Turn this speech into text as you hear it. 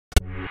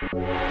Hello,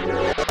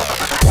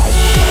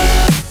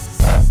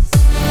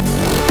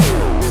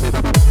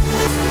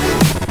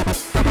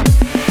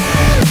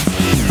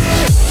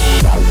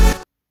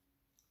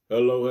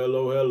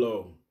 hello,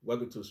 hello.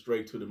 Welcome to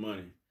Straight to the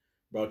Money,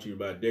 brought to you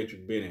by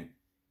Bennett,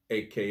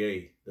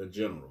 aka The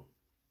General.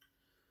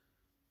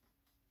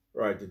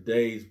 All right,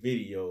 today's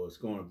video is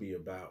going to be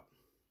about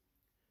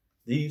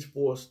these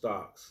 4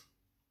 stocks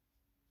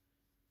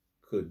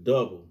could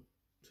double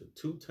to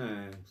 2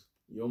 times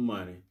your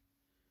money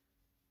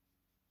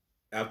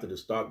after the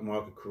stock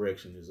market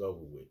correction is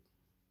over with.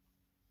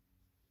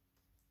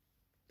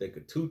 They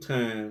could 2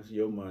 times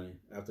your money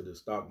after the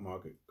stock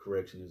market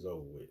correction is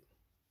over with.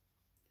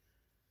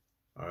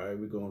 All right,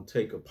 we're going to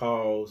take a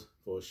pause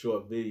for a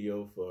short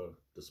video for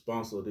the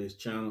sponsor of this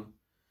channel.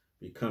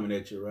 Be coming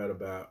at you right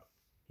about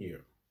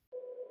here.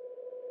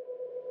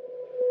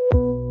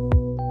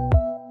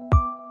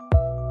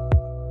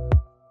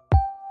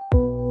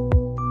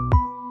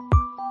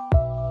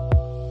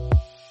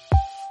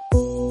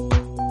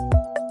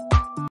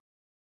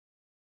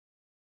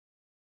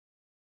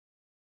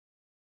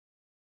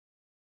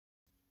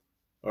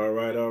 All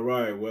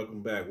right,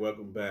 welcome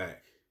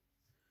back.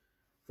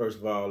 First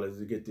of all, let's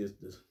get this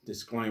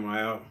disclaimer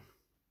out.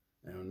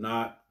 I'm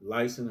not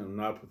licensed, I'm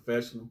not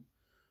professional,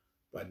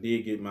 but I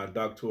did get my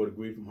doctoral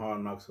degree from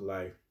Hard Knocks of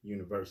Life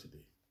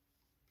University.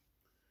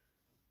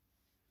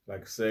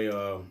 Like I say,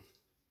 if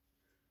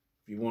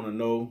you want to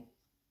know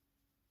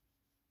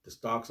the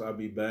stocks I'll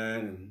be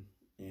buying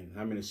and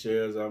how many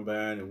shares I'm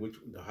buying and which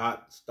the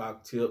hot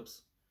stock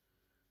tips,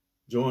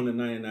 join the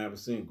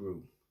 99%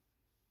 group,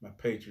 my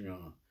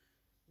Patreon.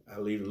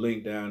 I'll leave the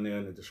link down there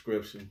in the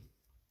description.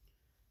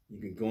 You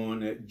can go on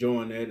that,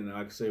 join that, and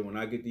like I say, when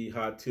I get these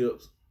hot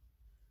tips,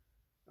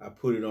 I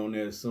put it on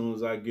there as soon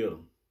as I get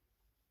them,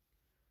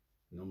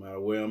 no matter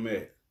where I'm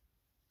at.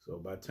 So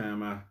by the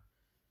time I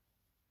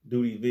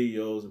do these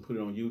videos and put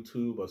it on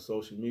YouTube or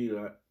social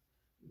media,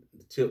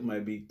 the tip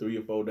might be 3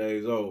 or 4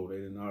 days old. They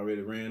done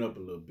already ran up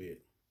a little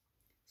bit.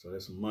 So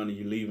that's some money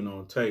you're leaving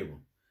on the table.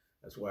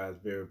 That's why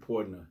it's very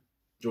important to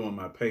join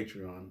my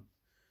Patreon,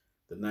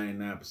 the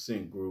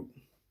 99% group.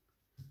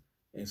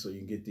 And so you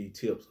can get these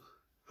tips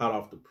hot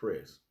off the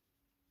press.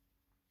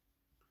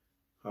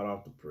 Hot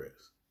off the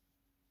press.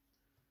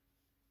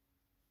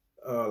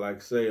 Like I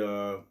say,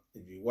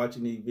 if you're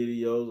watching these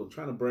videos, I'm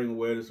trying to bring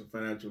awareness of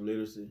financial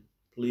literacy.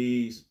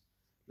 Please,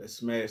 let's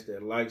smash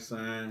that like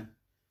sign,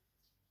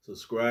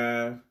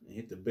 subscribe, and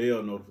hit the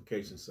bell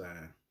notification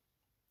sign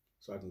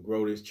so I can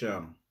grow this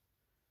channel.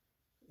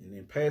 And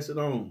then pass it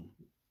on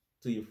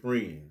to your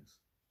friends,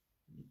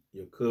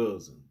 your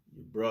cousin,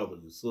 your brother,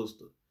 your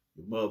sister,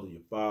 your mother,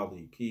 your father,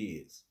 your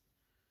kids.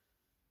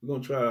 We're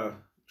going to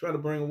try to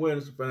bring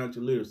awareness to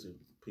financial literacy,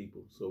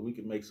 people, so we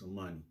can make some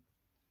money.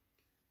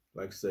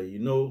 Like I say, you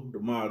know the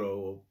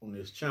motto on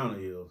this channel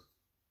is,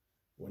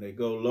 when they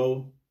go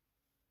low,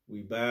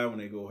 we buy. When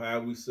they go high,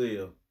 we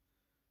sell.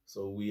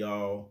 So we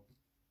all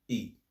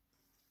eat.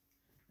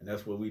 And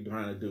that's what we're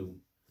trying to do.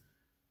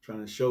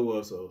 Trying to show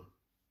us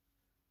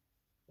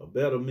a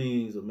better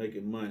means of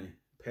making money,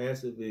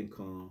 passive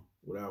income,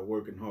 without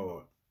working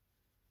hard.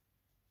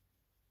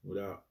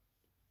 Without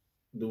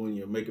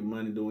making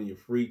money doing your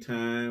free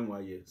time,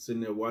 while you're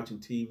sitting there watching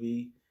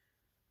TV,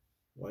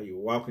 while you're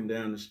walking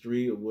down the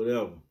street or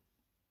whatever.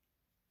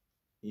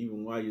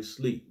 Even while you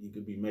sleep, you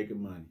could be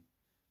making money.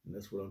 And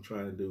that's what I'm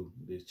trying to do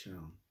with this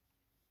channel.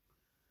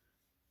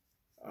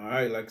 All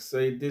right, like I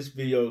say, this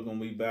video is going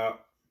to be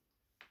about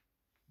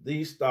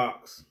these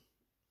stocks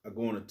are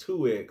going to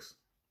 2x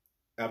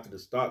after the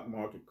stock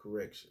market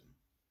correction.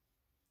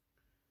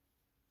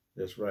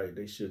 That's right,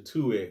 they should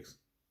 2x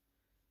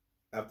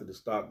after the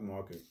stock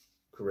market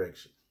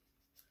correction.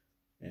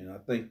 And I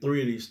think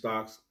 3 of these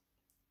stocks,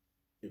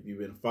 if you've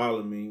been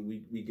following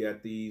me, we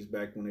got these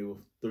back when they were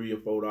 $3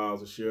 or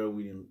 $4 a share.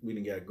 We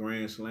didn't got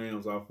grand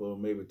slams off of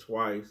them maybe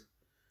twice,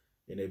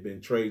 and they've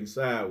been trading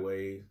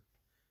sideways,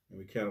 and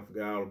we kind of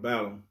forgot all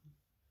about them.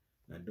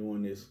 Now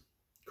during this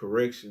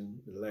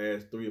correction, the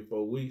last 3 or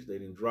 4 weeks, they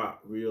didn't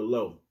drop real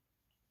low.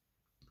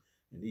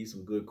 And these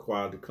some good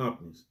quality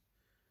companies.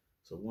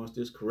 So once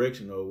this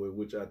correction over,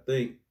 which I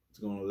think is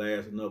going to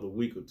last another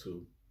week or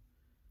 2,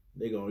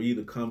 they're going to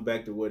either come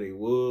back to where they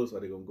was, or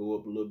they're going to go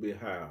up a little bit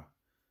higher.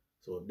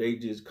 So if they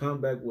just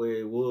come back where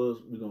it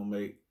was, we're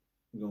gonna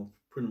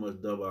pretty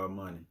much double our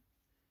money.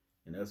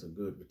 And that's a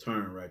good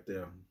return right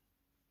there.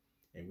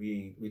 And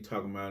we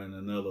talking about in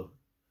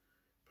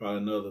probably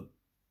another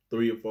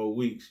 3 or 4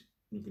 weeks,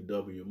 you can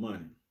double your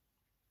money.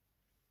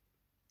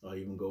 Or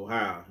even go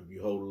higher if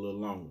you hold a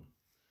little longer.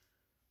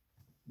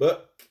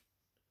 But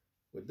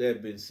with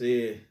that being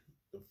said,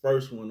 the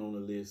first one on the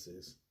list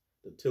is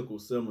the ticker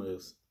symbol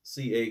is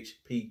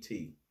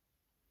CHPT.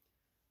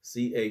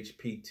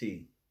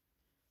 CHPT.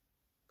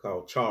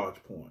 Called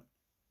Charge Point.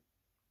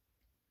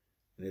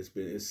 And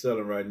it's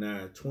selling right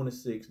now at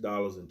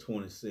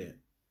 $26.20.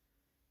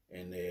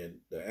 And then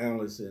the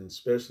analysts and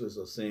specialists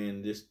are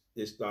saying this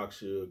stock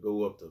should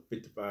go up to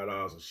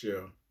 $55 a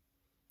share,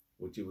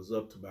 which it was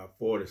up to about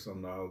 $40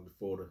 something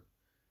before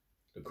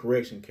the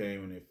correction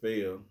came and it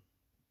fell.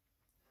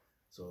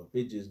 So if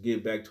it just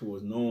get back to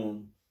its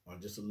norm or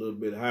just a little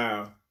bit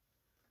higher,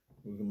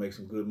 we can make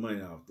some good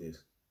money off this.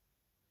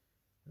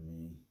 I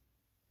mean,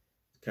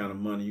 the kind of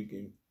money you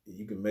can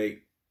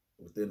make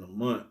within a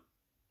month,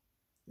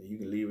 and you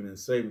can leave it in a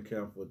savings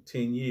account for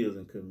 10 years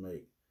and couldn't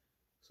make.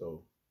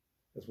 So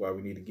that's why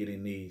we need to get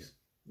in these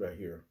right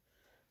here.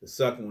 The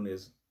second one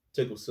is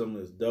ticker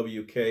symbol is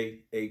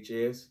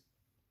WKHS.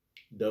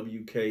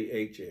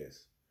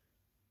 WKHS.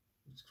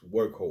 It's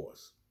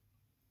workhorse.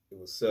 It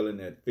was selling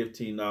at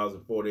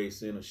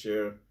 $15.48 a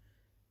share,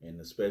 and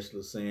the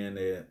specialist saying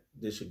that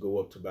this should go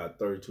up to about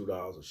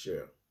 $32 a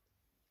share.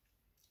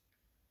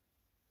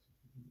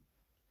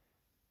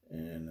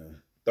 And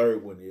the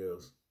third one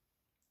is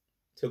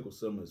ticker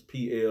symbol is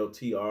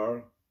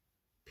PLTR.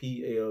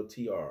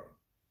 PLTR.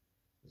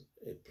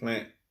 A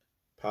plant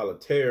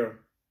Palantir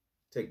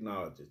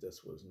Technologies.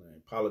 That's what his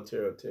name.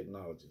 Palantir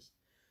Technologies.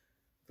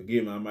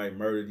 Forgive me, I might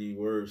murder these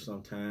words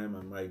sometime.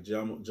 I might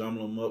jumble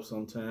them up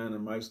sometime. I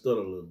might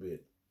stutter a little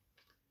bit.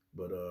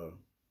 But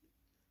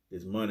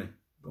this money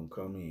gonna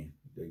come in.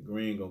 The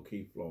green gonna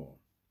keep flowing.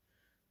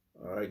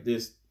 All right,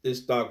 this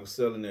stock was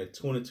selling at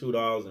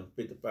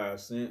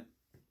 $22.55.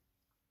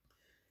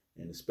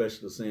 And the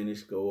specialist saying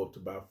this go up to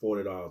about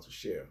 $40 a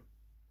share.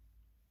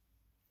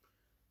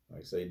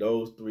 Like I say,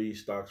 those three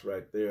stocks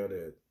right there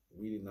that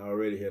we didn't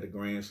already had a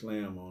grand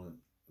slam on it.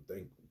 I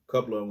think a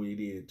couple of them we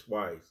did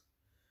twice.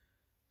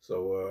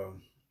 So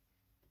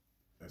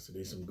I said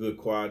there's some good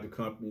quality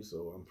companies,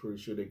 so I'm pretty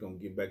sure they're gonna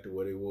get back to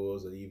what it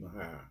was or even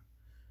higher.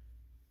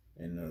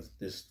 And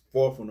this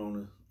fourth one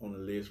on the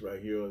list right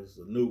here is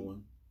a new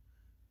one,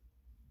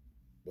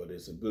 but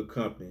it's a good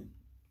company,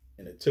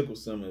 and the ticker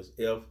symbol is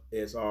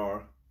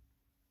FSR.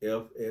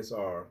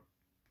 FSR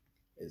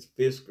is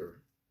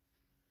Fisker,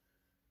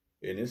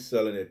 and it's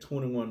selling at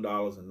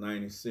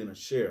 $21.90 a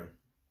share,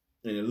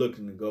 and it's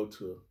looking to go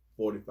to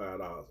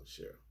 $45 a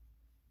share.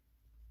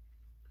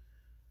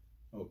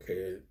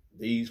 Okay,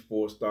 these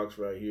four stocks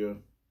right here,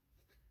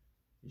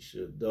 you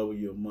should double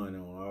your money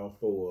on all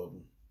four of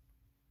them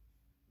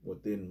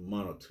within a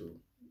month or two.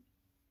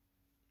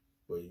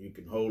 But you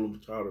can hold them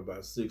probably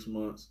about 6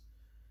 months,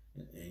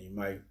 and you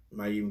might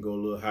even go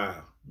a little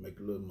higher, make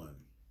a little money.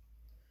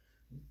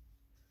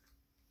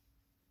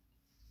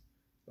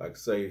 Like I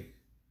say,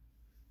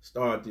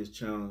 start this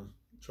channel,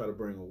 try to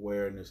bring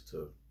awareness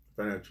to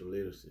financial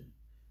literacy,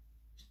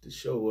 to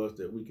show us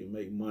that we can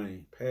make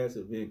money,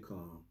 passive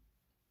income,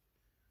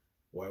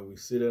 while we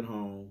sit at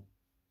home,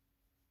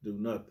 do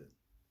nothing,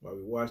 while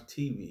we watch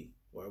TV,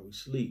 while we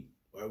sleep,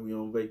 while we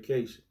on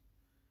vacation.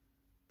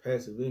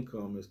 Passive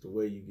income is the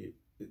way you get,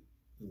 the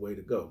way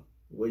to go,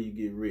 the way you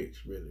get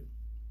rich, really.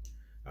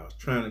 I was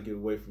trying to get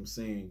away from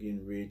saying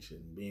getting rich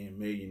and being a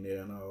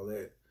millionaire and all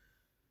that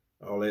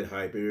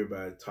hype.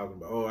 Everybody talking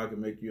about, oh, I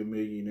can make you a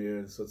millionaire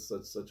in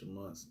such a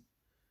month.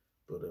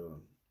 But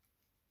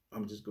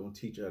I'm just gonna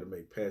teach you how to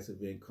make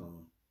passive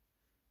income,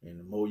 and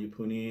the more you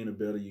put in, the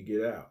better you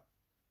get out.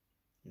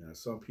 You know,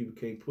 some people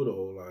can't put a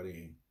whole lot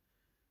in.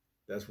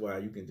 That's why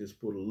you can just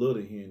put a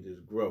little in and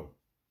just grow.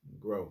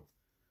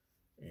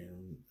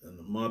 And in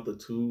a month or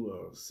two,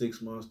 or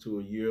 6 months to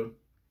a year,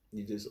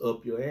 you just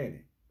up your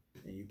ante.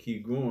 And you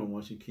keep growing.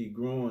 Once you keep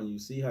growing, you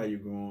see how you're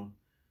growing,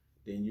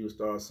 then you'll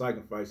start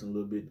sacrificing a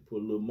little bit to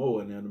put a little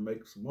more in there to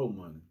make some more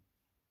money.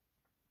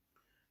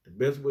 The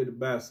best way to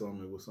buy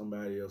something is with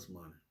somebody else's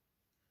money.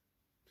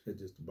 That's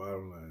just the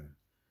bottom line.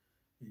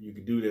 And you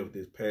can do that with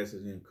this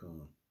passive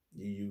income.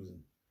 You're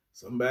using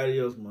somebody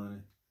else's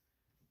money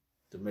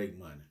to make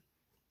money.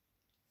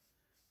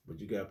 But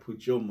you got to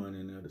put your money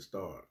in there to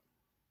start.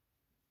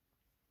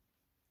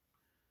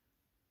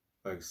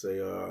 Like I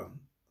say,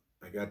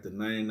 I got the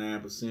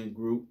 99%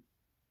 group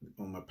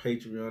on my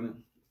Patreon.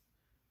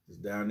 It's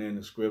down there in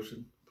the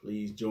description.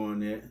 Please join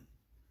that.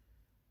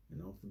 And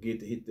don't forget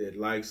to hit that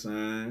like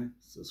sign,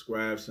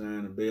 subscribe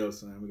sign, and bell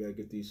sign. We got to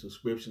get these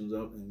subscriptions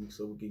up and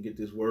so we can get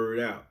this word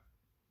out.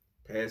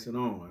 Pass it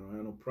on. I don't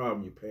have no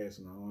problem you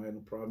passing on. I don't have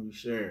no problem you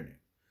sharing it.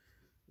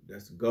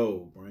 That's the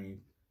goal.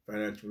 Bring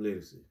financial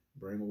literacy.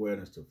 Bring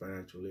awareness to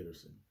financial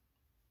literacy.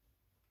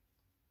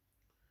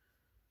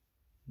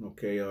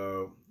 Okay,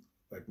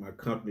 like my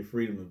company,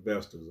 Freedom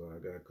Investors, I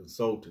got a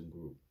consulting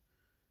group.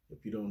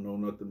 If you don't know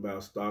nothing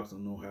about stocks,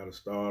 don't know how to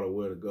start or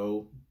where to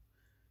go,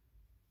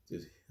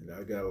 just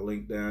I got a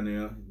link down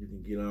there. You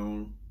can get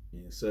on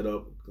and set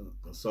up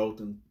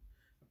consulting.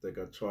 I think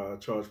I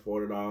charge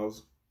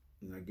 $40,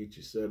 and I get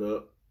you set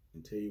up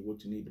and tell you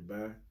what you need to buy.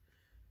 And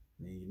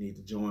then you need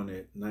to join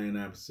that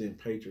 99%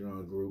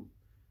 Patreon group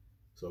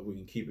so we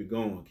can keep it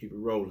going, keep it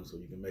rolling, so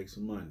you can make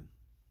some money.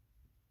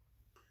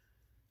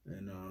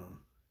 And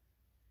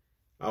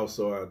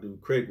also I do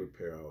credit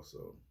repair.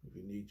 Also, if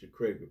you need your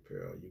credit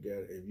repair, you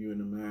got. If you're in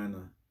the mind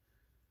of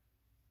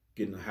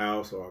getting a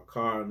house or a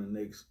car in the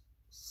next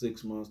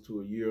 6 months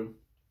to a year,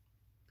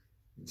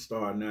 you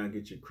start now and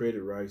get your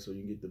credit right so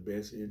you can get the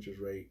best interest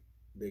rate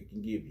they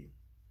can give you.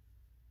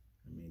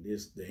 I mean,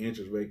 the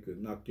interest rate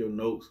could knock your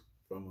notes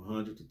from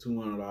 $100 to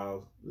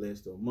 $200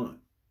 less than a month.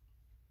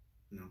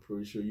 And I'm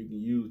pretty sure you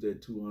can use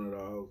that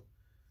 $200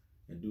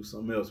 and do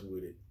something else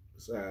with it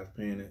besides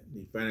paying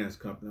the finance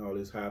company all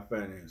this high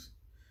finance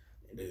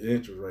and the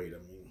interest rate. I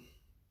mean,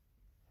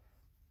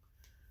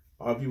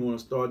 or if you want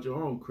to start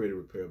your own credit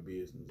repair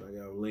business, I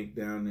got a link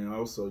down there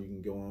also. You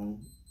can go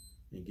on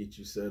and get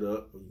you set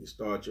up, or you can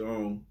start your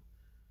own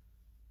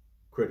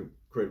credit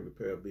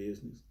repair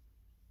business.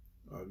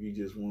 Or if you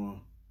just want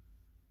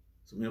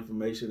some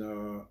information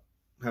on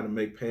how to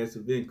make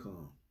passive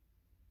income,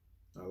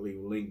 I'll leave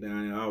a link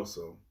down there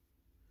also,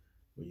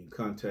 where you can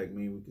contact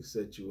me. We can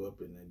set you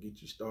up and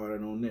get you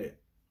started on that,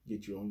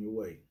 get you on your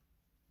way.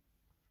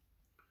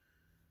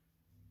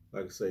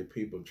 Like I say,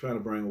 people, I'm trying to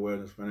bring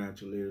awareness,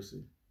 financial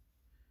literacy,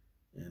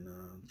 and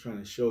I'm trying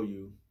to show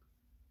you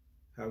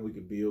how we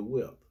can build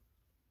wealth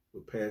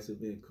with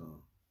passive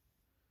income.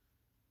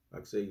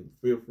 Like I say,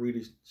 feel free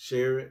to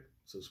share it,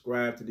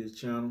 subscribe to this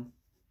channel.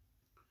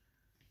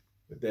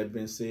 With that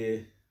being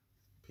said,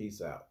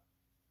 peace out.